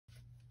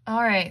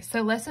All right,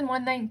 so lesson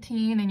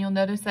 119, and you'll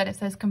notice that it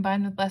says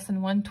combined with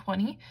lesson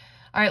 120.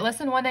 All right,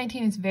 lesson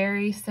 119 is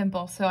very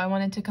simple, so I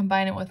wanted to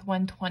combine it with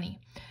 120.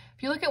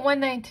 If you look at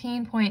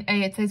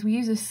 119.a, it says we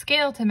use a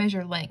scale to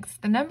measure lengths.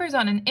 The numbers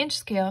on an inch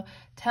scale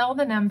tell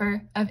the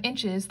number of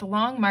inches the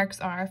long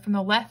marks are from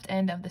the left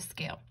end of the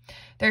scale.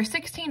 There are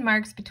 16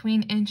 marks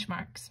between inch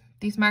marks.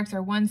 These marks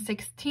are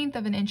 1/16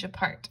 of an inch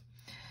apart.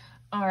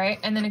 All right,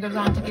 and then it goes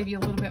on to give you a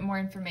little bit more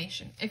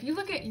information. If you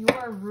look at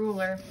your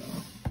ruler,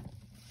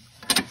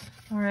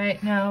 all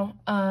right, now,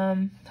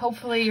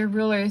 hopefully your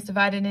ruler is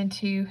divided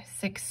into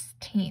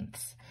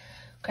 16ths.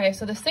 Okay,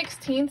 so the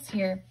 16ths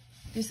here,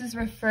 this is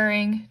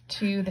referring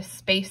to the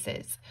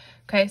spaces.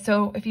 Okay,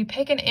 so if you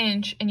pick an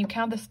inch and you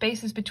count the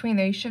spaces between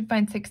there, you should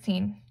find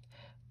 16.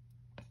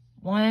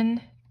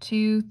 1,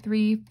 2,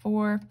 3,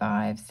 4,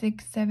 5,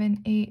 6,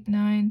 7, 8,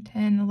 9,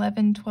 10,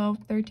 11, 12,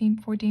 13,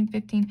 14,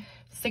 15,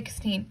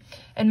 16.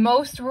 And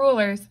most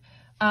rulers,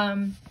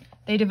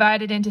 they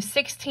divide it into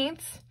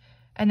 16ths,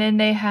 and then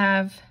they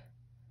have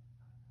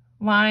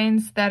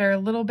lines that are a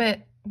little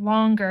bit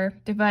longer,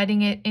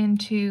 dividing it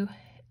into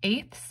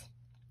eighths.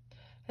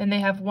 Then they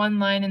have one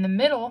line in the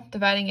middle,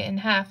 dividing it in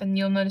half, and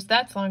you'll notice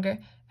that's longer.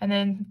 And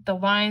then the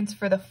lines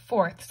for the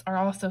fourths are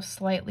also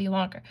slightly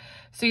longer.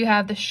 So you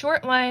have the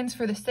short lines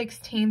for the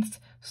 16ths,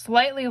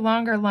 slightly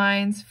longer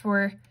lines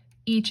for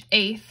each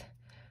eighth,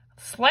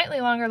 slightly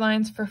longer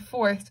lines for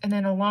fourths, and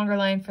then a longer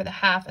line for the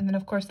half, and then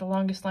of course the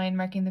longest line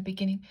marking the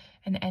beginning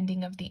and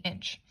ending of the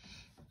inch.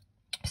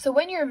 So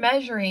when you're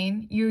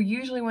measuring, you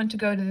usually want to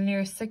go to the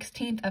nearest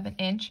 16th of an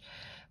inch,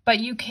 but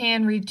you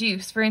can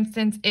reduce. For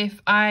instance,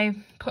 if I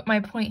put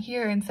my point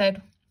here and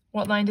said,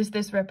 what line does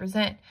this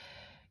represent?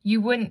 You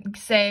wouldn't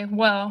say,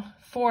 well,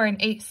 4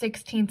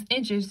 8/16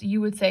 inches,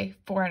 you would say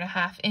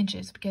 4.5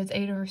 inches, because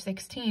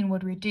 8/16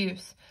 would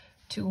reduce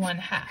to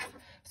 1/2.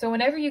 So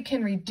whenever you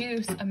can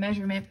reduce a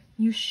measurement,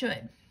 you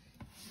should.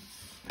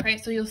 All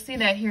right, so you'll see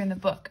that here in the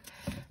book.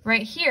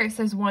 Right here it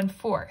says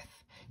 1/4.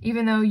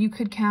 Even though you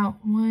could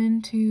count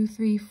 1, 2,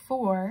 3,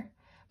 4,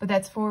 but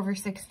that's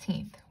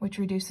 4/16, which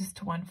reduces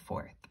to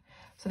 1/4.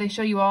 So they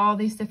show you all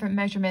these different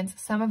measurements.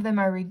 Some of them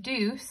are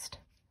reduced.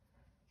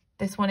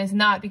 This one is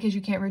not, because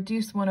you can't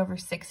reduce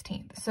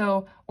 1/16,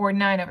 so, or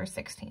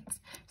 9/16.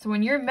 So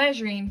when you're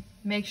measuring,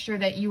 make sure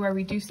that you are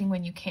reducing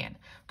when you can.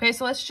 Okay,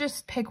 so let's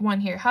just pick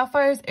one here. How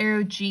far is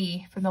arrow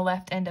G from the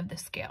left end of the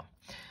scale?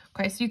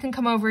 Okay, so you can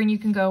come over and you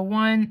can go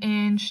 1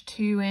 inch,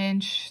 2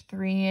 inch,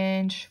 3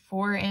 inch,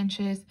 4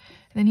 inches.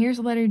 And then here's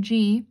the letter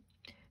G,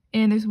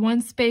 and there's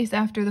one space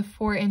after the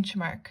 4 inch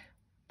mark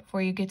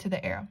before you get to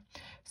the arrow.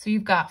 So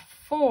you've got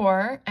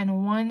 4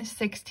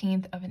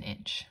 1/16 of an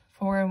inch.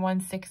 4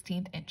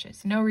 1/16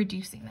 inches. No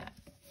reducing that.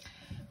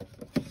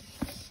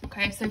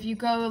 Okay, so if you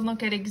go and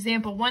look at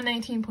example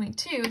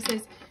 119.2, it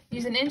says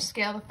use an inch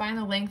scale to find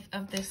the length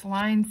of this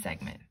line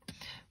segment.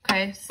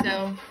 Okay,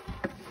 so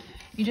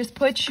you just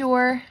put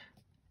your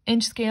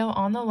inch scale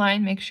on the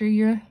line. Make sure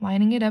you're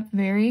lining it up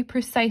very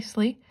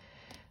precisely.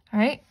 All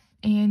right,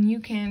 and you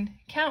can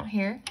count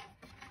here.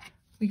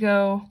 We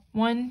go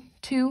 1,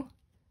 2,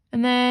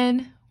 and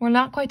then we're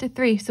not quite to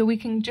 3, so we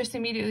can just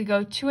immediately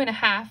go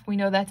 2.5. We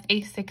know that's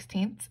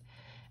 8/16.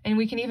 And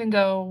we can even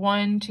go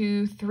 1,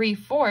 2,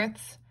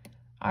 3/4.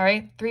 All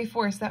right,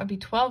 3/4, that would be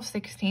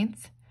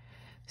 12/16.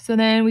 So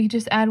then we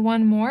just add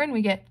one more and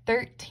we get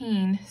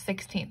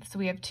 13/16. So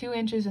we have 2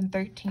 inches and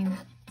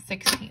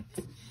 13/16.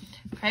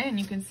 Okay, and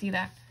you can see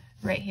that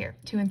right here,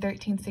 2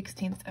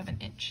 13/16 of an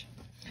inch.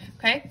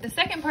 Okay, the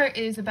second part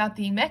is about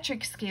the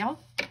metric scale.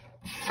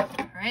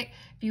 All right,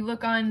 if you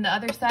look on the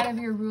other side of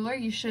your ruler,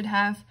 you should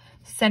have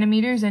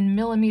centimeters and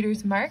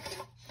millimeters marked.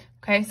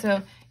 Okay,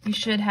 so you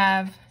should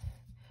have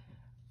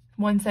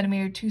 1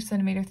 centimeter, 2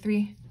 centimeter,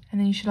 3, and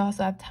then you should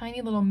also have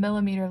tiny little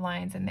millimeter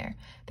lines in there.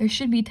 There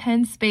should be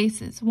 10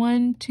 spaces,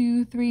 1,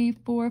 2, 3,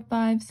 4,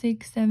 5,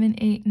 6, 7,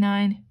 8,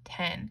 9,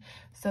 10.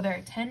 So there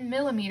are 10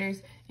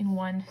 millimeters in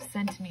 1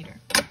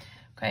 centimeter.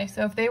 Okay,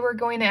 so if they were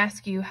going to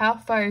ask you how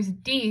far is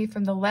D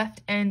from the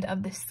left end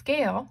of the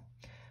scale,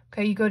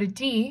 okay, you go to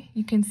D,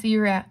 you can see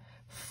you're at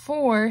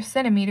 4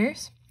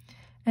 centimeters,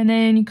 and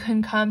then you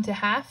can come to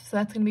half, so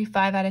that's going to be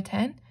 5 out of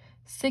 10,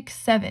 6,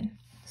 7,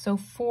 so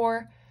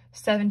 4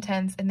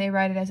 7/10, and they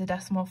write it as a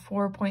decimal,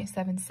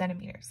 4.7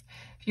 centimeters.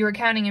 If you were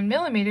counting in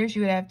millimeters,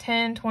 you would have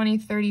 10, 20,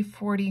 30,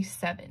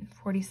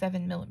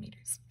 47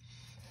 millimeters.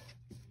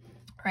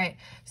 All right,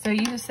 so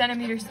use a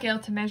centimeter scale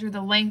to measure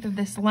the length of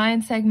this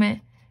line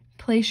segment.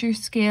 Place your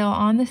scale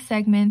on the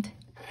segment.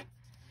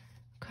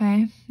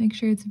 Okay, make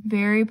sure it's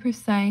very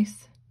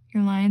precise.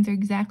 Your lines are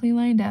exactly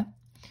lined up.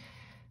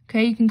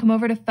 Okay, you can come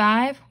over to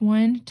 5,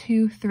 1,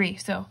 2, 3.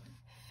 So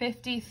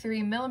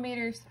 53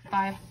 millimeters,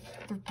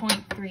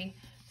 5.3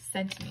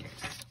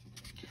 centimeters.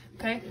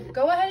 Okay,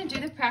 go ahead and do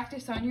the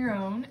practice on your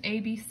own,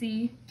 A, B,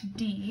 C,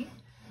 D.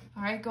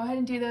 All right, go ahead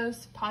and do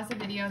those. Pause the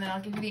video, and then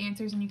I'll give you the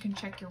answers and you can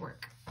check your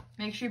work.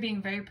 Make sure you're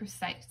being very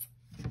precise.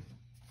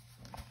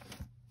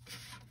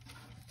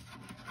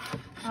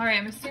 All right,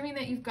 I'm assuming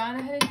that you've gone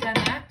ahead and done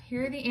that.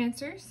 Here are the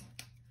answers.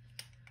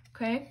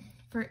 Okay,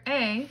 for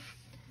A,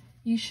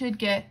 you should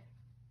get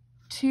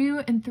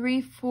 2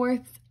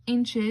 3/4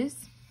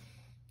 inches,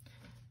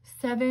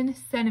 7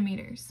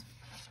 centimeters.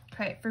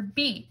 Okay, for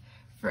B,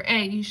 for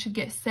A, you should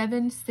get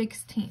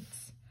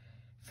 7/16.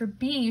 For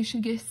B, you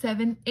should get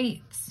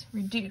 7/8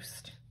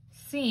 reduced.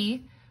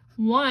 C,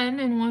 1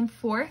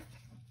 1/4.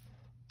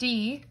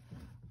 D,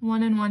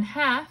 1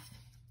 1/2.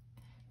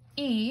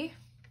 E,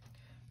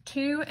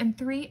 2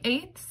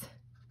 3/8.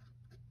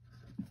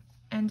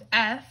 And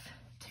F,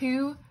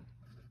 2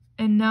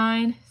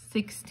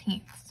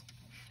 9/16.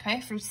 Okay,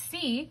 for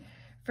C,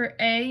 for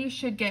A, you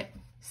should get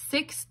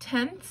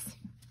 6/10.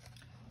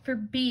 For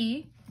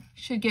B, you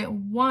should get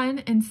 1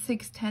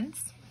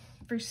 6/10.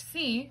 For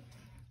C,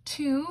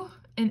 2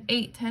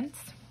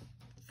 8/10.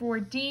 For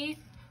D,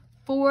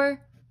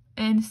 4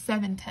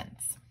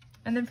 7/10.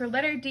 And then for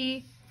letter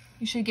D,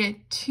 you should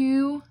get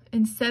 2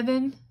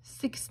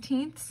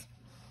 7/16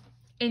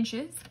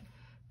 inches.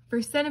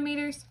 For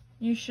centimeters,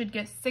 you should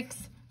get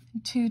 6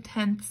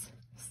 2/10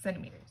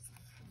 centimeters.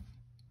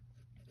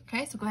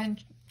 Okay, so go ahead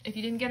and, if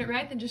you didn't get it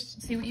right, then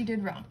just see what you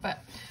did wrong.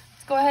 But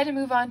let's go ahead and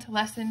move on to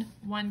lesson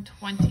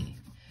 120.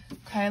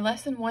 Okay,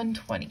 lesson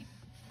 120.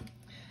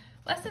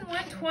 Lesson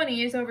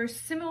 120 is over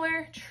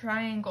similar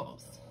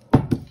triangles.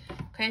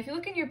 Okay, if you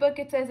look in your book,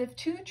 it says if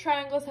two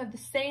triangles have the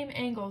same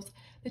angles,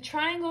 the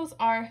triangles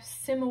are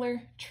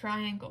similar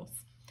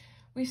triangles.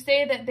 We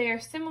say that they are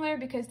similar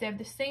because they have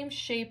the same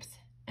shapes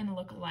and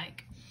look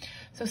alike.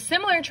 So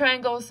similar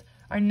triangles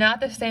are not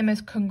the same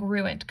as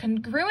congruent.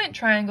 Congruent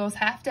triangles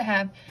have to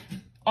have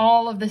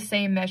all of the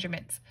same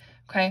measurements.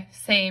 Okay,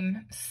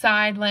 same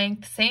side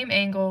length, same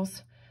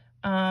angles.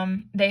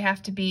 They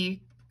have to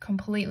be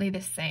completely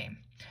the same.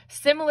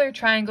 Similar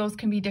triangles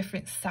can be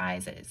different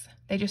sizes.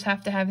 They just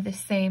have to have the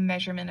same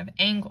measurement of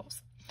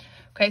angles.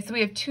 Okay, so we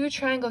have two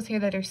triangles here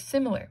that are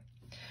similar.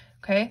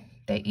 Okay,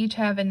 they each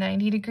have a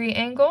 90-degree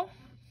angle.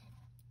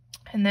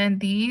 And then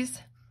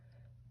these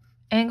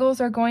angles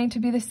are going to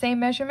be the same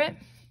measurement.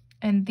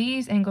 And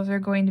these angles are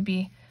going to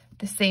be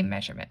the same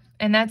measurement.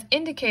 And that's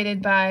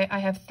indicated by, I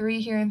have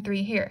 3 here and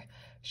 3 here,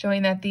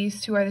 showing that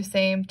these two are the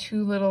same,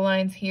 2 little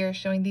lines here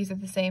showing these are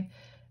the same,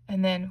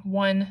 and then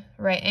 1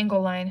 right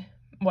angle line,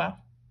 well,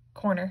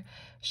 corner,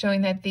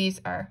 showing that these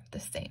are the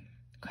same.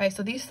 Okay,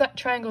 so these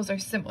triangles are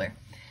similar.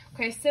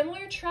 Okay,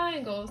 similar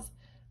triangles,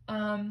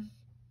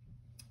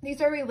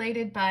 these are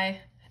related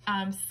by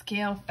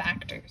scale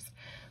factors.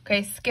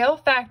 Okay, scale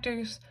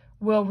factors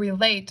will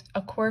relate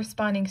a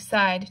corresponding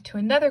side to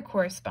another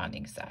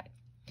corresponding side.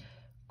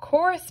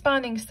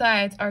 Corresponding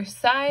sides are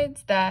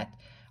sides that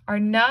are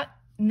not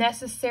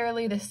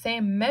necessarily the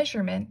same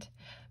measurement,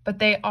 but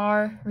they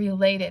are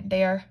related.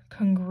 They are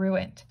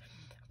congruent.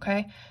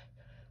 Okay,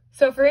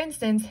 so for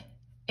instance,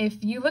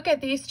 if you look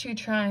at these two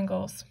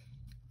triangles,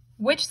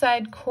 which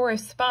side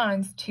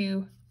corresponds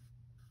to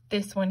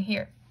this one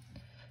here?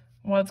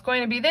 Well, it's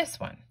going to be this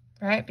one,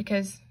 right?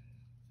 Because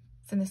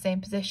it's in the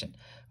same position.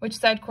 Which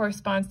side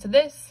corresponds to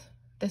this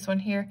one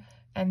here,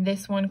 and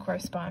this one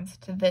corresponds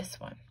to this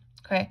one,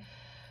 okay?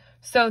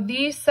 So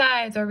these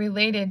sides are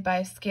related by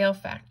a scale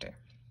factor.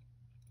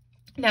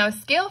 Now, a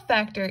scale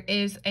factor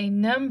is a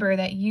number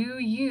that you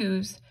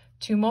use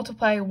to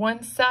multiply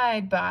one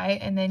side by,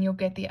 and then you'll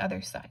get the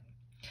other side.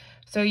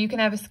 So you can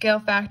have a scale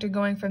factor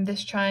going from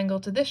this triangle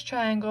to this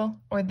triangle,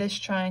 or this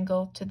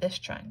triangle to this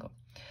triangle.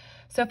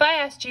 So if I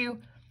asked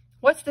you,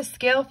 what's the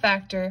scale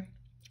factor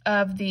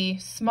of the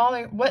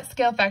smaller, what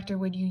scale factor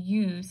would you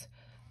use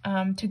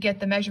to get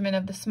the measurement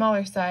of the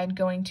smaller side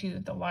going to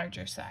the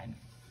larger side?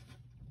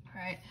 All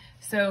right,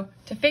 so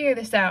to figure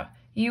this out,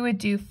 you would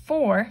do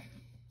 4,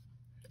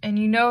 and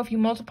you know if you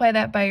multiply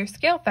that by your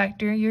scale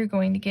factor, you're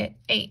going to get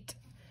 8.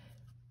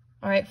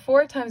 All right,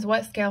 4 times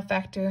what scale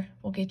factor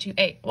will get you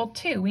 8? Well,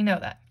 2, we know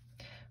that,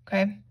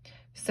 okay?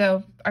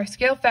 So our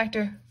scale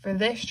factor for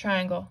this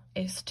triangle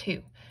is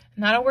 2,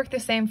 and that'll work the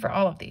same for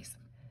all of these.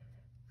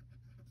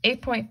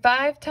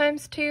 8.5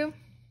 times 2,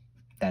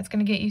 that's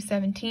going to get you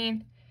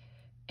 17.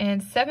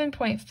 And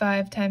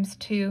 7.5 times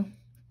 2,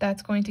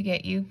 that's going to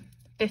get you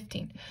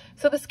 15.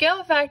 So the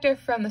scale factor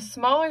from the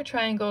smaller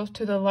triangle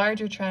to the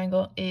larger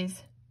triangle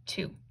is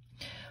 2.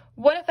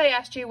 What if I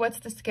asked you what's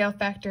the scale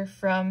factor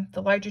from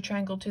the larger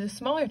triangle to the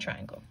smaller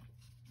triangle?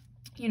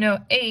 You know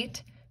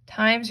 8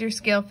 times your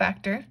scale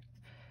factor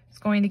is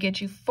going to get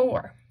you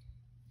 4.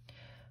 All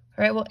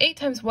right, well 8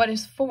 times what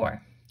is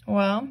 4?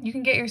 Well, you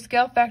can get your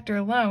scale factor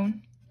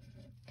alone.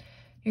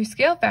 Your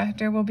scale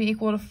factor will be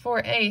equal to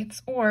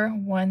 4/8 or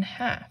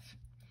 1/2.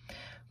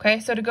 Okay,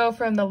 so to go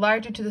from the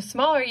larger to the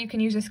smaller, you can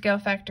use a scale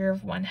factor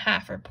of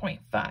 1/2 or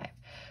 0.5.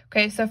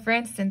 Okay, so for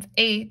instance,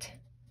 8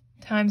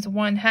 times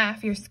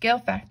 1/2, your scale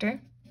factor,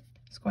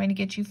 is going to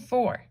get you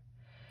 4.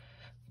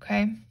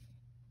 Okay,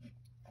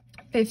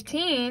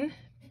 15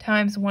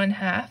 times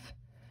 1/2,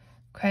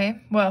 okay,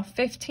 well,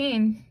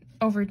 15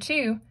 over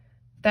 2,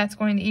 that's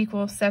going to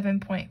equal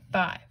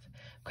 7.5.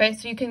 Okay,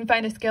 so you can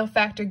find a scale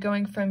factor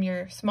going from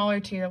your smaller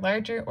to your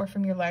larger, or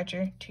from your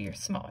larger to your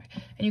smaller.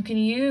 And you can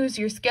use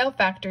your scale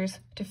factors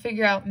to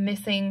figure out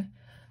missing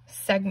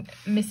segment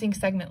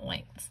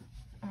lengths.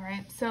 All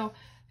right, so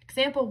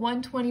example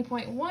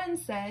 120.1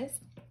 says,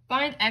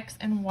 Find x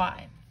and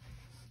y.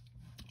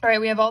 All right,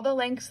 we have all the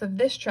lengths of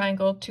this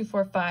triangle, 2,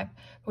 4, 5.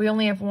 We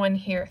only have one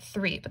here,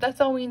 3, but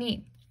that's all we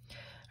need.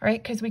 All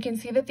right, because we can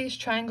see that these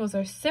triangles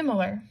are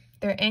similar.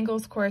 Their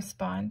angles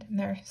correspond and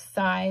their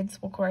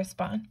sides will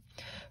correspond.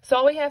 So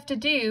all we have to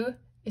do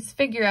is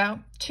figure out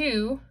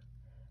 2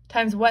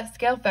 times what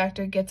scale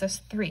factor gets us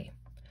 3.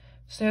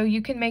 So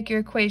you can make your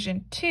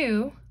equation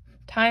 2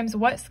 times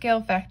what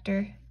scale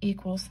factor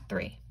equals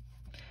 3.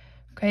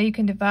 Okay, you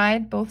can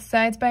divide both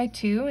sides by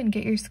 2 and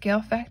get your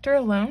scale factor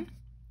alone.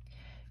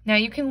 Now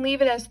you can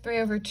leave it as 3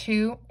 over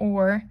 2,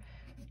 or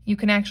you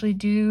can actually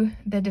do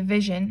the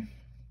division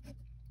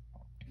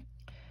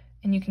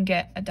and you can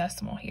get a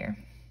decimal here,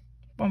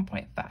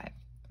 1.5.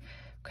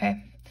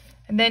 Okay,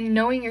 and then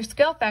knowing your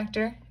scale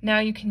factor, now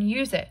you can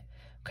use it.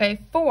 Okay,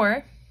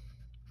 4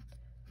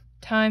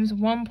 times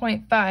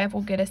 1.5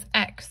 will get us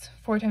x.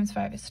 4 times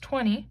 5 is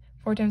 20.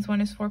 4 times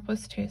 1 is 4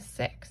 plus 2 is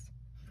 6.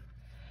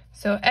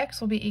 So x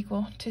will be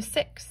equal to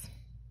 6.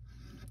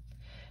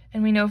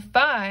 And we know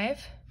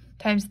 5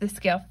 times the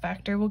scale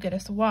factor will get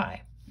us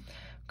y.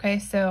 Okay,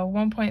 so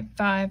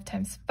 1.5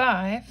 times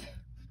 5,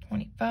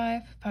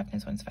 25. 5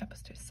 times 1 is 5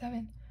 plus 2 is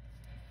 7.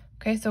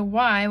 Okay, so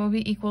y will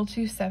be equal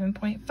to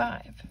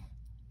 7.5.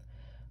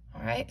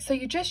 All right, so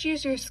you just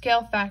use your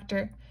scale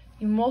factor.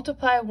 You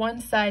multiply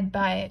one side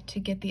by it to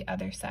get the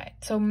other side.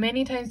 So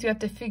many times you have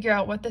to figure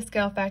out what the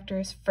scale factor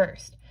is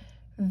first.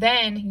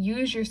 Then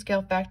use your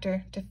scale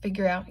factor to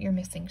figure out your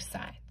missing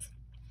sides.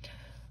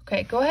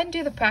 Okay, go ahead and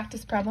do the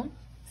practice problem.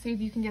 See if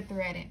you can get the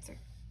right answer.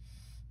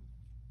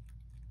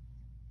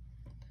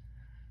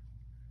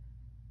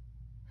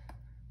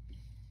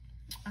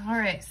 All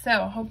right,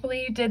 so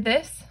hopefully you did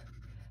this.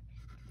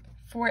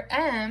 For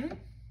m,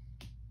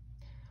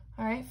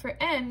 all right, for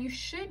m, you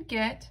should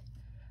get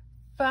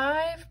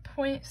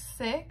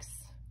 5.6,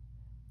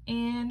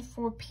 and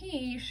for p,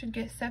 you should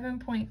get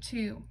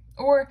 7.2.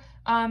 Or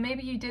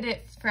maybe you did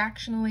it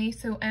fractionally,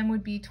 so m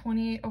would be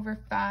 28 over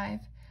 5,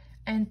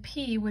 and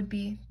p would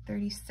be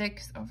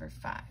 36 over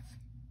 5.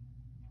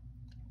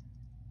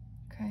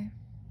 Okay.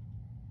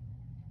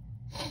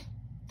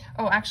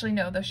 Oh, actually,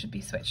 no, those should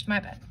be switched. My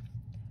bad.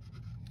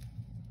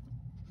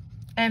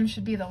 M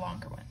should be the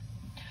longer one.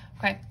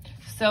 Okay,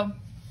 so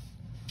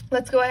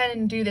let's go ahead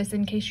and do this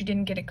in case you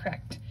didn't get it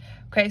correct.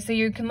 Okay, so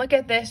you can look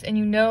at this and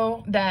you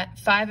know that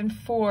 5 and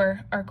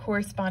 4 are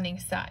corresponding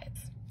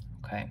sides.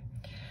 Okay,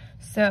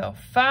 so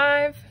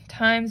 5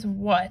 times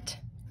what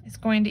is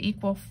going to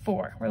equal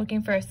 4? We're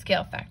looking for a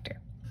scale factor.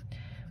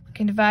 We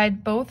can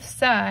divide both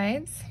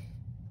sides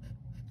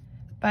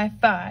by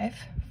 5.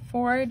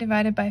 4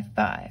 divided by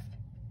 5.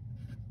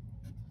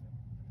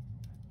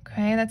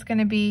 Okay, that's going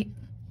to be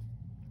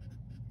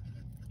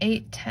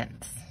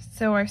 8/10.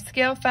 So our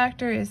scale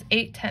factor is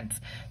 8/10.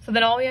 So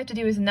then all we have to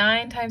do is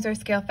 9 times our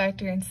scale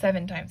factor and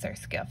 7 times our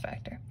scale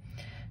factor.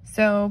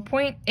 So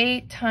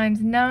 0.8 times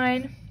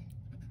 9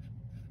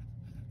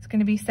 is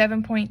going to be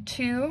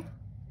 7.2.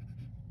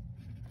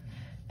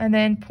 And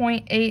then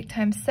 0.8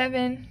 times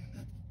 7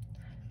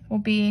 will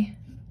be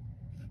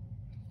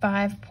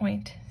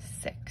 5.6.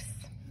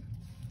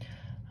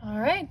 All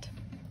right,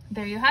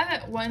 there you have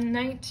it,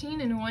 119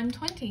 and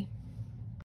 120.